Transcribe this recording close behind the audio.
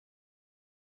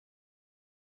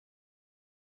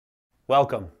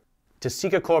Welcome to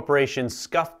Sika Corporation's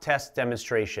Scuff test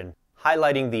demonstration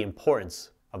highlighting the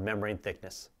importance of membrane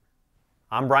thickness.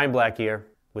 I'm Brian Blackear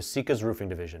with Sika's Roofing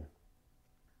Division.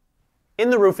 In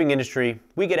the roofing industry,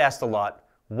 we get asked a lot,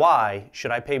 why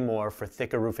should I pay more for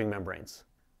thicker roofing membranes?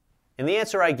 And the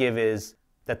answer I give is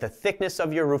that the thickness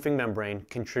of your roofing membrane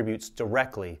contributes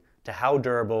directly to how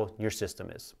durable your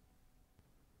system is.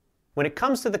 When it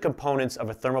comes to the components of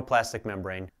a thermoplastic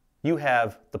membrane, you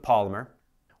have the polymer,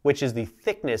 which is the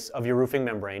thickness of your roofing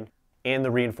membrane, and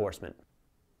the reinforcement.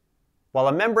 While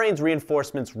a membrane's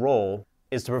reinforcement's role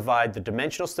is to provide the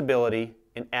dimensional stability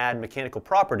and add mechanical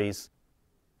properties,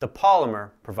 the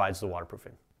polymer provides the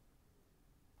waterproofing.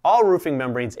 All roofing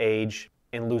membranes age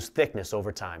and lose thickness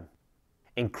over time.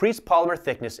 Increased polymer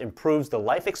thickness improves the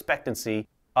life expectancy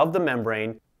of the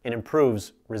membrane and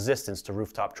improves resistance to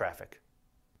rooftop traffic.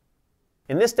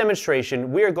 In this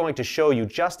demonstration, we are going to show you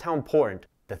just how important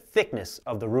the thickness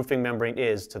of the roofing membrane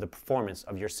is to the performance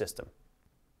of your system.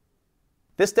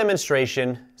 This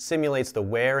demonstration simulates the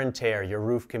wear and tear your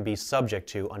roof can be subject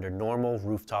to under normal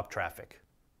rooftop traffic.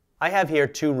 I have here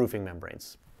two roofing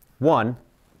membranes. One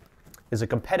is a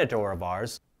competitor of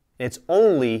ours, and it's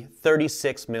only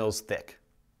 36 mils thick.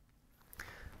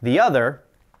 The other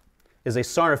is a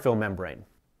Sarnafil membrane,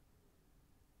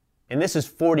 and this is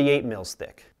 48 mils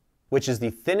thick, which is the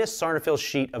thinnest Sarnafil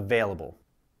sheet available.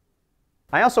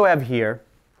 I also have here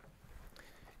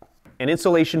an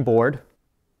insulation board,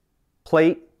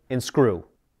 plate, and screw,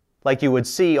 like you would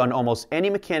see on almost any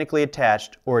mechanically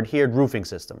attached or adhered roofing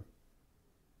system.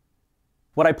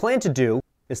 What I plan to do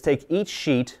is take each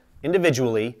sheet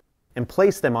individually and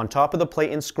place them on top of the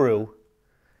plate and screw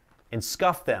and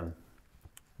scuff them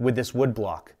with this wood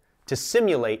block to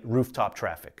simulate rooftop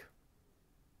traffic.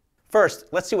 First,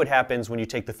 let's see what happens when you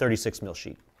take the 36 mil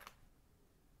sheet.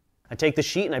 I take the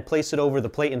sheet and I place it over the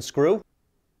plate and screw,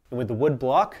 and with the wood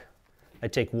block, I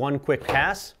take one quick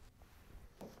pass.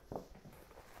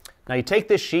 Now you take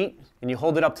this sheet and you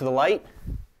hold it up to the light.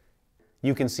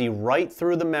 You can see right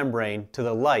through the membrane to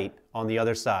the light on the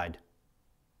other side.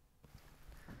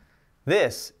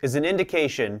 This is an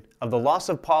indication of the loss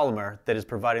of polymer that is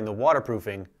providing the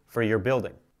waterproofing for your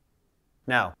building.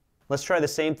 Now, let's try the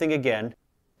same thing again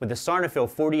with the Sarnafil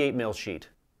 48 mil sheet.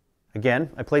 Again,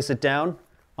 I place it down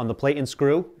on the plate and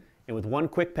screw, and with one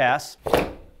quick pass,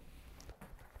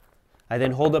 I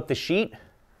then hold up the sheet.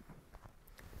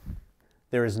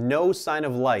 There is no sign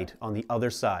of light on the other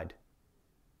side.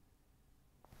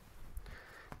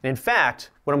 In fact,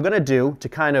 what I'm going to do to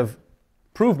kind of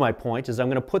prove my point is I'm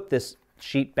going to put this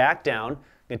sheet back down, I'm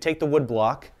going to take the wood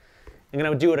block, I'm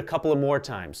going to do it a couple of more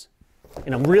times,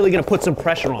 and I'm really going to put some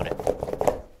pressure on it.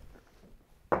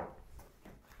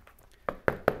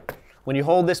 When you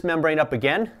hold this membrane up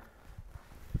again,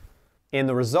 and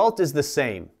the result is the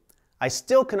same, I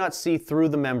still cannot see through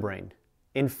the membrane.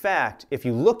 In fact, if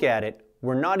you look at it,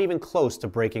 we're not even close to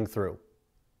breaking through.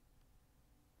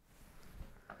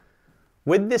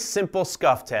 With this simple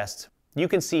scuff test, you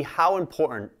can see how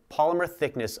important polymer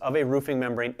thickness of a roofing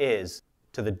membrane is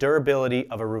to the durability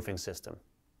of a roofing system.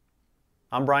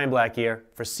 I'm Brian Blackear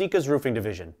for Sika's Roofing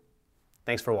Division.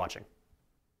 Thanks for watching.